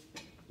faith.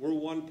 We're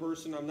one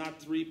person. I'm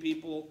not 3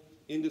 people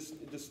in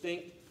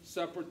distinct,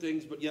 separate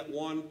things, but yet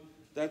one.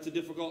 That's a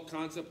difficult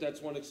concept.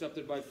 That's one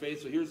accepted by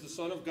faith. So here's the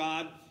Son of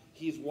God.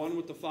 He's one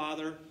with the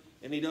Father,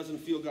 and he doesn't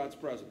feel God's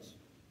presence.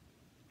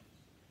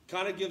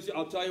 Kind of gives you,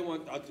 I'll tell you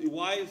one,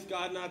 why is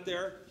God not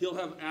there? He'll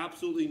have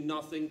absolutely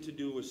nothing to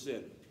do with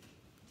sin.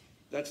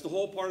 That's the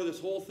whole part of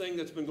this whole thing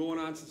that's been going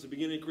on since the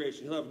beginning of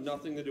creation. He'll have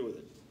nothing to do with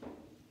it.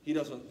 He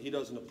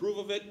doesn't approve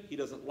of it. He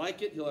doesn't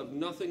like it. He'll have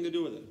nothing to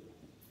do with it.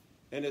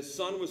 And his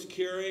Son was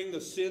carrying the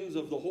sins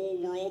of the whole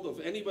world, of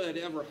anybody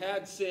that ever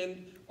had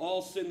sinned,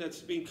 all sin that's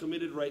being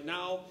committed right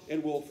now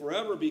and will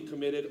forever be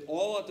committed,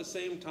 all at the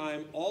same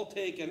time, all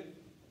taken,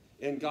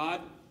 and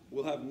God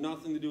will have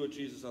nothing to do with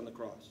Jesus on the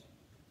cross.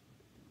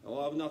 It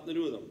will have nothing to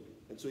do with him.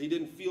 And so he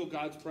didn't feel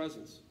God's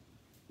presence.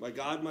 My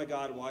God,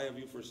 why have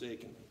you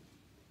forsaken me?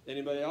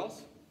 Anybody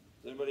else?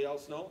 Does anybody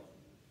else know?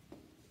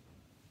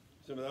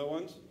 Some of the other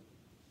ones?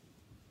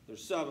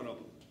 There's 7 of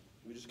them.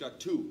 We just got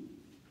 2.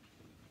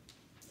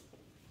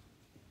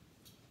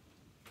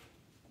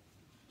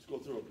 Let's go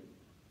through them.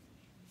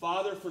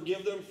 Father,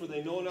 forgive them, for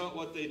they know not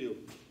what they do.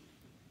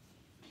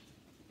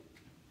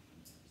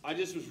 I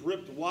just was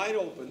ripped wide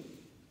open.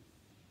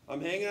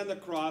 I'm hanging on the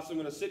cross. I'm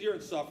going to sit here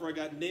and suffer. I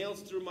got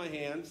nails through my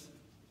hands.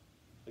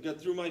 I got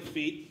through my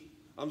feet.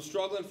 I'm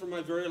struggling for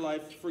my very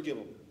life. Forgive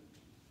them.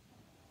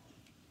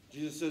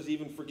 Jesus says,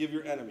 even forgive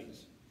your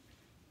enemies.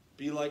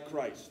 Be like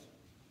Christ.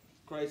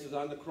 Christ is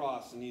on the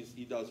cross, and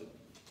he does it.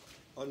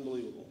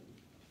 Unbelievable.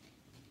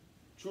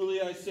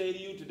 Truly I say to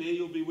you, today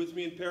you'll be with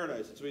me in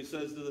paradise. That's what he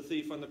says to the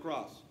thief on the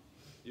cross.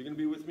 You're going to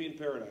be with me in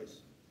paradise.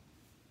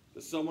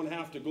 Does someone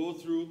have to go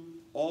through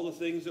all the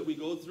things that we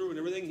go through and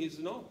everything? He says,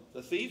 no.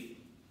 The thief,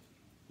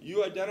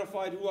 you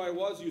identified who I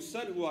was, you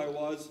said who I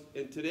was,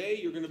 and today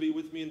you're going to be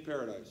with me in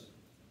paradise.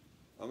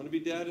 I'm going to be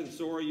dead, and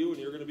so are you, and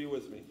you're going to be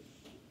with me.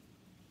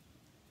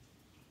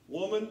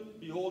 Woman,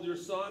 behold your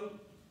son,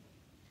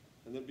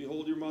 and then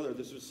behold your mother.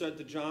 This was said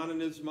to John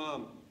and his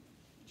mom,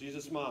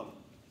 Jesus' mom.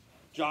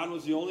 John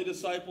was the only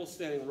disciple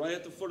standing right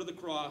at the foot of the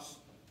cross.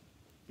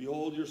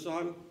 Behold your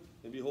son,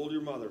 and behold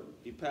your mother.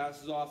 He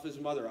passes off his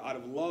mother. Out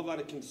of love, out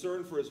of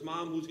concern for his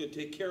mom, who's going to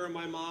take care of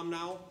my mom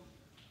now?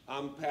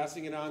 I'm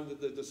passing it on to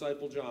the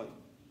disciple John.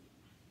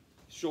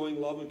 Showing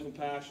love and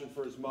compassion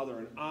for his mother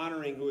and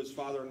honoring who his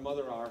father and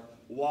mother are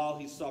while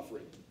he's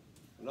suffering.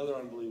 Another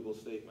unbelievable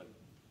statement.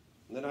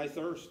 And then I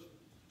thirst.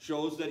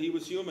 Shows that he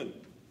was human.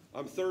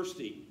 I'm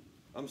thirsty.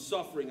 I'm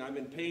suffering. I'm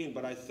in pain,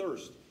 but I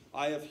thirst.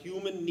 I have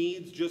human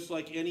needs just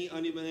like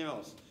anyone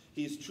else.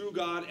 He's true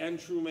God and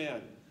true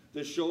man.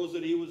 This shows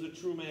that he was a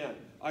true man.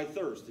 I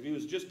thirst. If he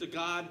was just a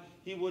God,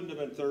 he wouldn't have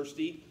been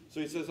thirsty. So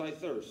he says, I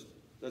thirst.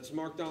 That's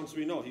marked down so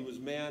we know he was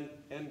man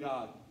and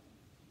God.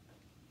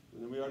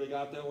 And then we already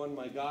got that one.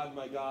 My God,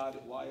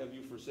 why have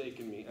you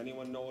forsaken me?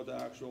 Anyone know what the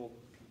actual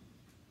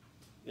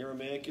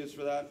Aramaic is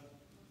for that?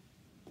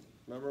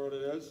 Remember what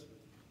it is?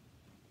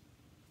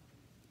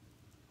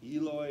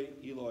 Eloi,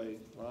 Eloi,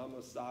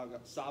 lama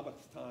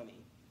sabachthani.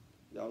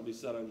 That will be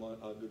said on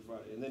Good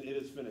Friday. And then it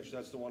is finished.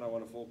 That's the one I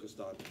want to focus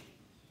on.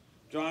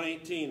 John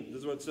 18,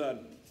 this is what it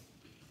said.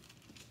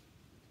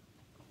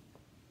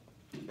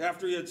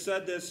 After he had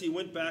said this, he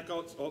went back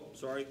out. Oh,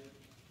 sorry.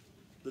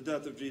 The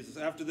death of Jesus.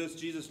 After this,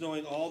 Jesus,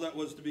 knowing all that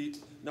was to be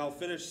now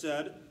finished,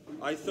 said,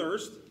 I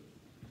thirst.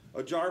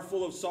 A jar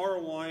full of sour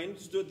wine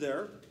stood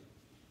there.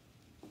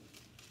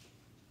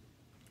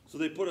 So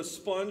they put a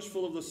sponge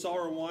full of the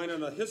sour wine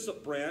on a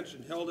hyssop branch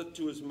and held it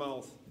to his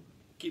mouth.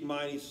 Keep in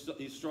mind,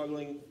 he's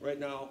struggling right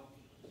now.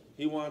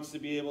 He wants to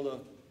be able to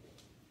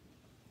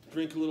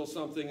drink a little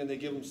something, and they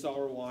give him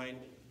sour wine.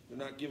 They're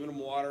not giving him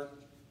water.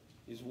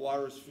 His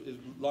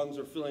lungs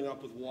are filling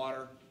up with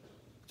water.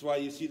 That's why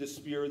you see the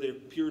spear. They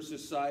pierce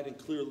his side, and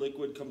clear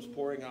liquid comes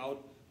pouring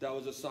out. That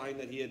was a sign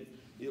that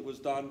it was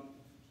done.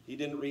 He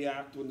didn't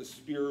react when the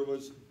spear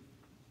was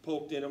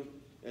poked in him,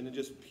 and then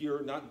just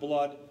pure, not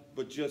blood,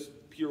 but just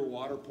pure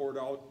water poured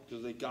out,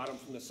 because they got him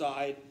from the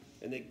side,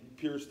 and they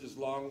pierced his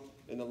lung,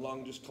 and the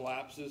lung just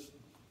collapses,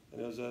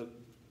 and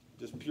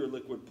just pure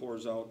liquid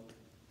pours out.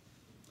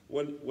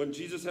 When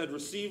Jesus had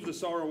received the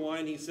sour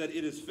wine, he said,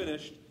 it is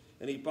finished,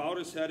 and he bowed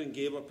his head and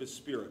gave up his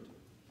spirit.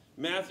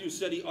 Matthew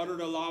said he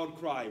uttered a loud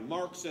cry.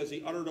 Mark says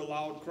he uttered a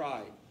loud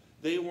cry.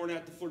 They weren't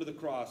at the foot of the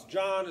cross.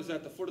 John is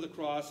at the foot of the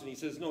cross, and he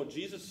says, no,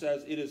 Jesus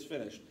says it is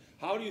finished.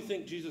 How do you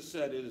think Jesus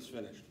said it is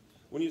finished?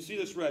 When you see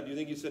this read, do you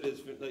think he said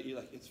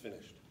it's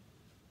finished?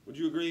 Would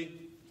you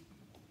agree?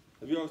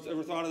 Have you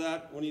ever thought of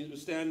that? When he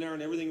was standing there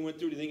and everything he went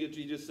through, do you think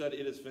he just said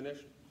it is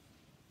finished?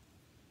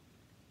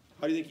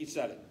 How do you think he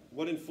said it?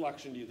 What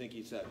inflection do you think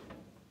he said?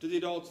 To the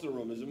adults in the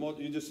room,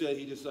 you just said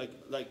he just like,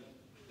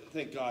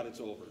 thank God it's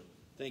over.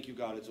 Thank you,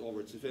 God, it's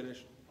over. It's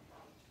finished.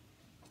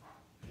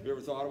 Have you ever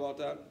thought about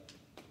that?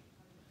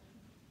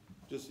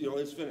 Just,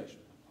 it's finished.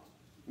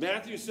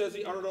 Matthew says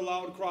he uttered a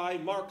loud cry.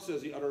 Mark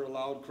says he uttered a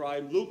loud cry.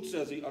 Luke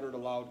says he uttered a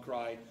loud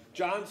cry.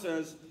 John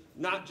says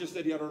not just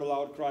that he uttered a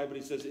loud cry, but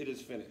he says it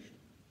is finished.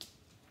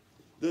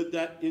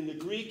 That in the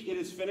Greek, it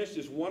is finished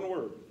is one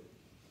word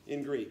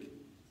in Greek.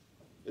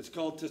 It's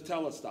called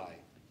tetelestai.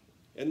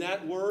 And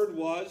that word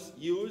was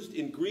used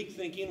in Greek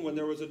thinking when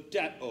there was a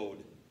debt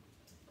owed.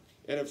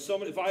 And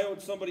if I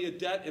owed somebody a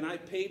debt and I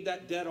paid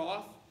that debt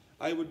off,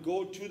 I would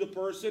go to the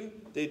person,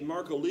 they'd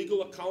mark a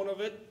legal account of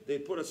it,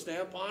 they'd put a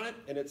stamp on it,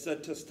 and it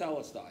said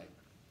tetelestai.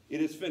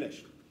 It is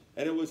finished.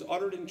 And it was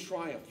uttered in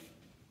triumph.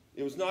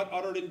 It was not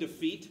uttered in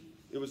defeat.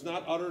 It was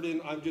not uttered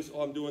in,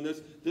 I'm doing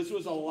this. This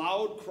was a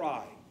loud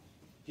cry.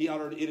 He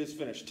uttered, it is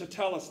finished.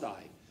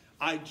 Tetelestai.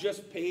 I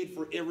just paid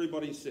for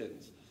everybody's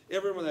sins.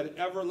 Everyone that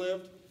ever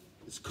lived,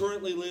 is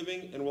currently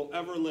living, and will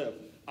ever live.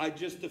 I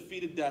just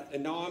defeated death,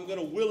 and now I'm going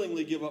to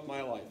willingly give up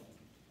my life.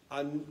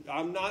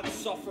 I'm not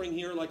suffering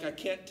here like I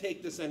can't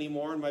take this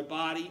anymore in my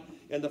body,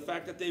 and the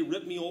fact that they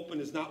ripped me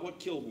open is not what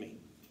killed me.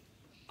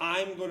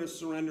 I'm going to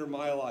surrender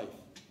my life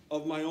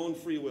of my own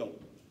free will,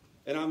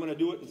 and I'm going to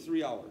do it in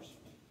 3 hours,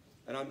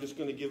 and I'm just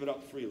going to give it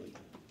up freely.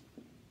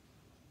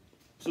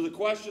 So the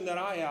question that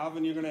I have,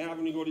 and you're going to have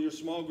when you go to your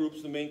small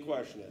groups, the main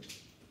question is,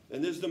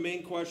 and this is the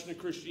main question of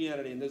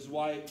Christianity, and this is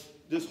why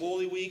this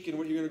Holy Week and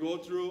what you're going to go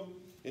through,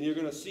 and you're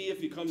going to see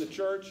if you come to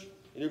church,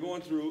 and you're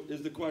going through,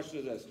 is the question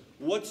of this.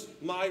 What's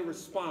my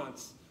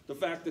response? The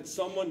fact that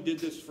someone did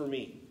this for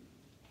me.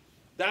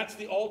 That's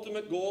the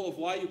ultimate goal of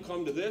why you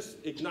come to this,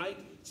 Ignite.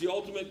 It's the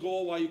ultimate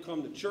goal why you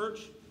come to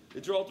church.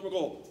 It's your ultimate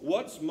goal.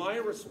 What's my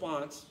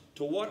response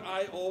to what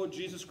I owe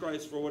Jesus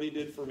Christ for what he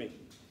did for me?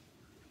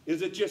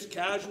 Is it just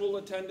casual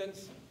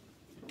attendance?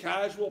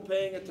 Casual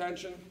paying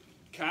attention?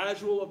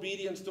 Casual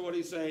obedience to what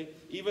he's saying?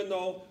 Even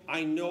though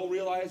I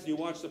realize, and you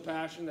watch The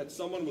Passion, that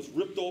someone was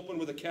ripped open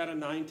with a cat of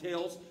nine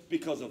tails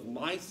because of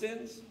my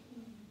sins?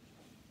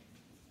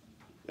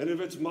 And if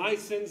it's my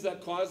sins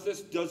that caused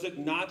this, does it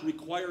not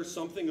require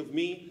something of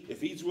me? If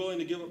he's willing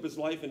to give up his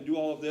life and do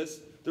all of this,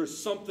 there's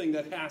something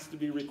that has to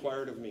be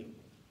required of me.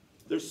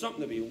 There's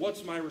something to be.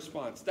 What's my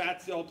response?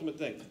 That's the ultimate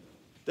thing.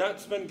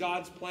 That's been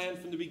God's plan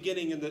from the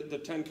beginning in the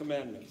Ten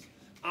Commandments.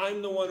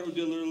 I'm the one who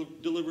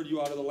delivered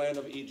you out of the land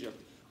of Egypt.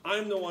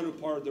 I'm the one who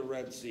parted the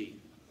Red Sea.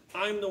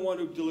 I'm the one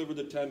who delivered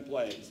the 10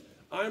 plagues.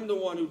 I'm the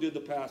one who did the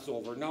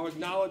Passover. Now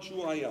acknowledge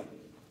who I am.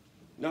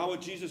 Now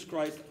with Jesus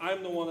Christ,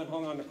 I'm the one that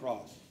hung on the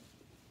cross.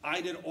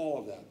 I did all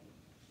of that.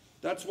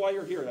 That's why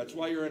you're here. That's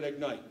why you're at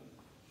Ignite.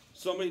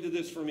 Somebody did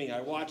this for me.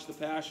 I watched The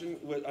Passion.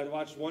 I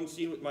watched one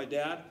scene with my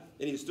dad,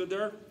 and he stood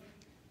there,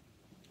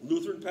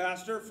 Lutheran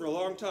pastor, for a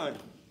long time.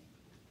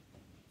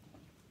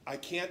 I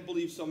can't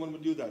believe someone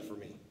would do that for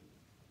me.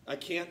 I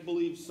can't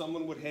believe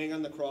someone would hang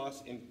on the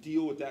cross and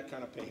deal with that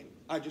kind of pain.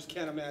 I just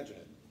can't imagine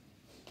it.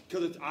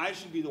 Because I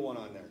should be the one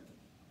on there.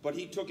 But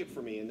he took it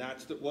for me, and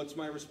what's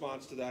my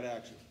response to that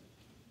action?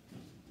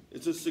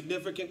 It's a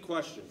significant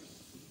question.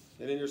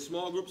 And in your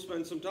small group,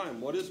 spend some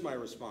time. What is my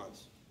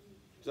response?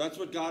 So that's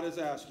what God is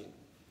asking.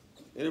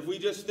 And if we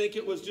just think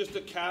it was just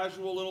a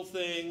casual little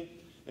thing,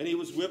 and he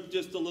was whipped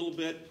just a little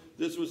bit,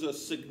 this was a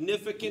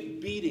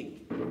significant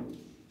beating.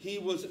 He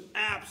was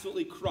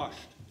absolutely crushed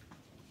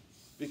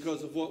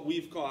because of what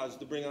we've caused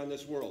to bring on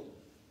this world.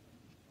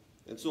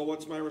 And so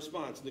what's my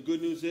response? And the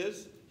good news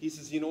is, he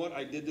says, you know what?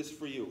 I did this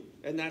for you.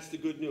 And that's the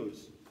good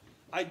news.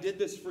 I did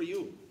this for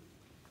you.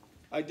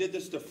 I did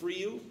this to free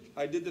you.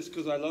 I did this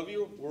because I love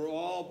you. We're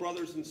all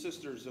brothers and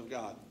sisters of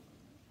God.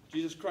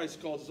 Jesus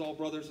Christ calls us all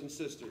brothers and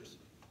sisters.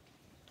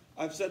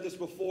 I've said this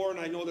before, and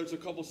I know there's a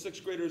couple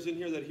sixth graders in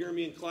here that hear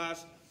me in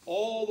class.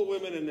 All the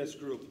women in this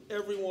group,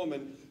 every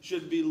woman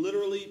should be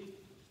literally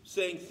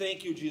saying,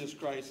 thank you, Jesus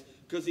Christ,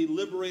 because he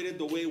liberated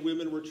the way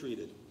women were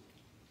treated.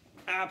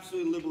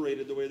 Absolutely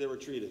liberated the way they were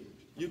treated.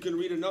 You can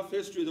read enough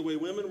history of the way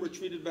women were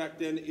treated back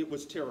then. It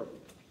was terrible.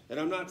 And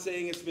I'm not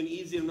saying it's been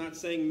easy. I'm not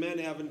saying men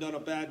haven't done a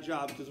bad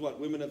job, because what?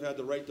 Women have had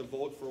the right to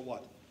vote for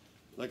what?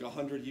 Like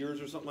 100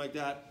 years or something like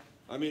that?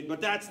 I mean,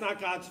 but that's not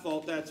God's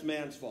fault. That's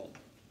man's fault.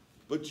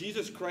 But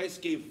Jesus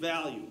Christ gave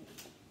value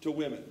to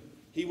women.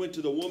 He went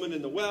to the woman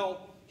in the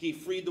well. He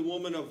freed the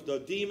woman of the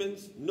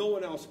demons. No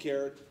one else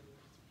cared.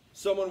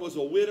 Someone was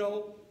a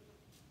widow.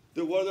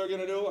 Then what are they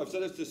going to do? I've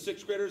said this to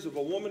sixth graders. If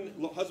a woman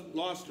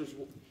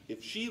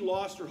if she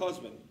lost her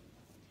husband,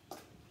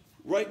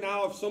 right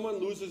now, if someone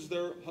loses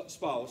their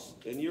spouse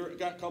and you've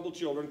got a couple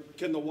children,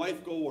 can the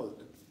wife go work?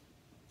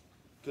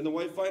 Can the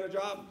wife find a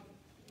job?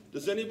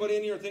 Does anybody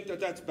in here think that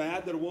that's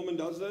bad that a woman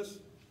does this?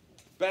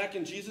 Back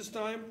in Jesus'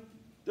 time,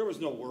 there was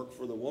no work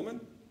for the woman.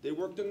 They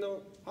worked in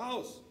the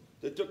house.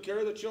 They took care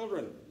of the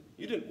children.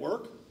 You didn't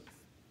work.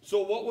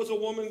 So what was a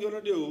woman going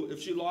to do if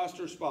she lost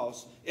her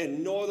spouse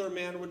and no other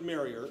man would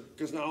marry her?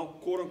 Because now,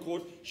 quote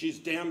unquote, she's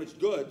damaged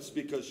goods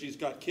because she's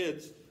got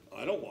kids.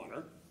 I don't want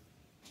her.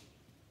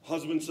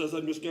 Husband says,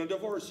 I'm just going to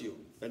divorce you.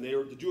 And they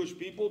were the Jewish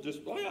people,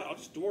 just, oh yeah, I'll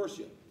just divorce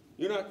you.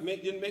 You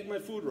didn't make my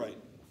food right.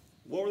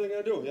 What were they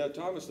going to do? Yeah,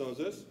 Thomas knows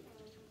this.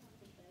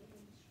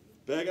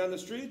 Beg on the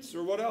streets,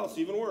 or what else?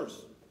 Even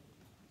worse.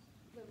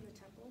 Live in the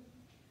temple.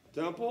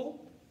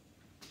 Temple?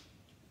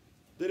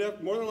 They'd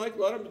have more than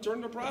likely let them turn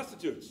into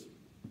prostitutes.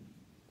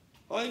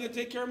 How are you going to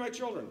take care of my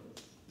children?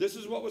 This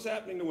is what was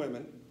happening to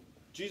women.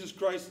 Jesus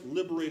Christ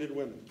liberated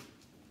women.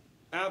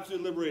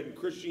 Absolutely liberated.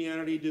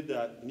 Christianity did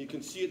that, and you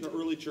can see it in the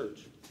early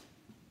church.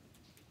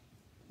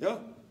 Yeah,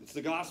 it's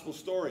the gospel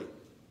story.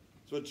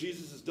 It's what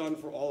Jesus has done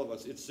for all of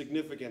us. It's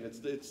significant.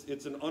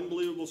 It's an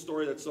unbelievable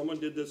story that someone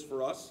did this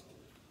for us,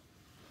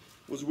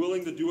 was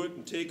willing to do it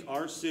and take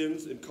our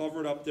sins and cover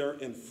it up there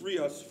and free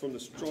us from the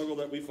struggle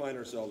that we find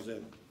ourselves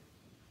in.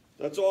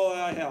 That's all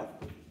I have.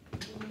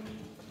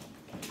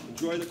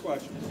 Enjoy the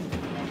questions.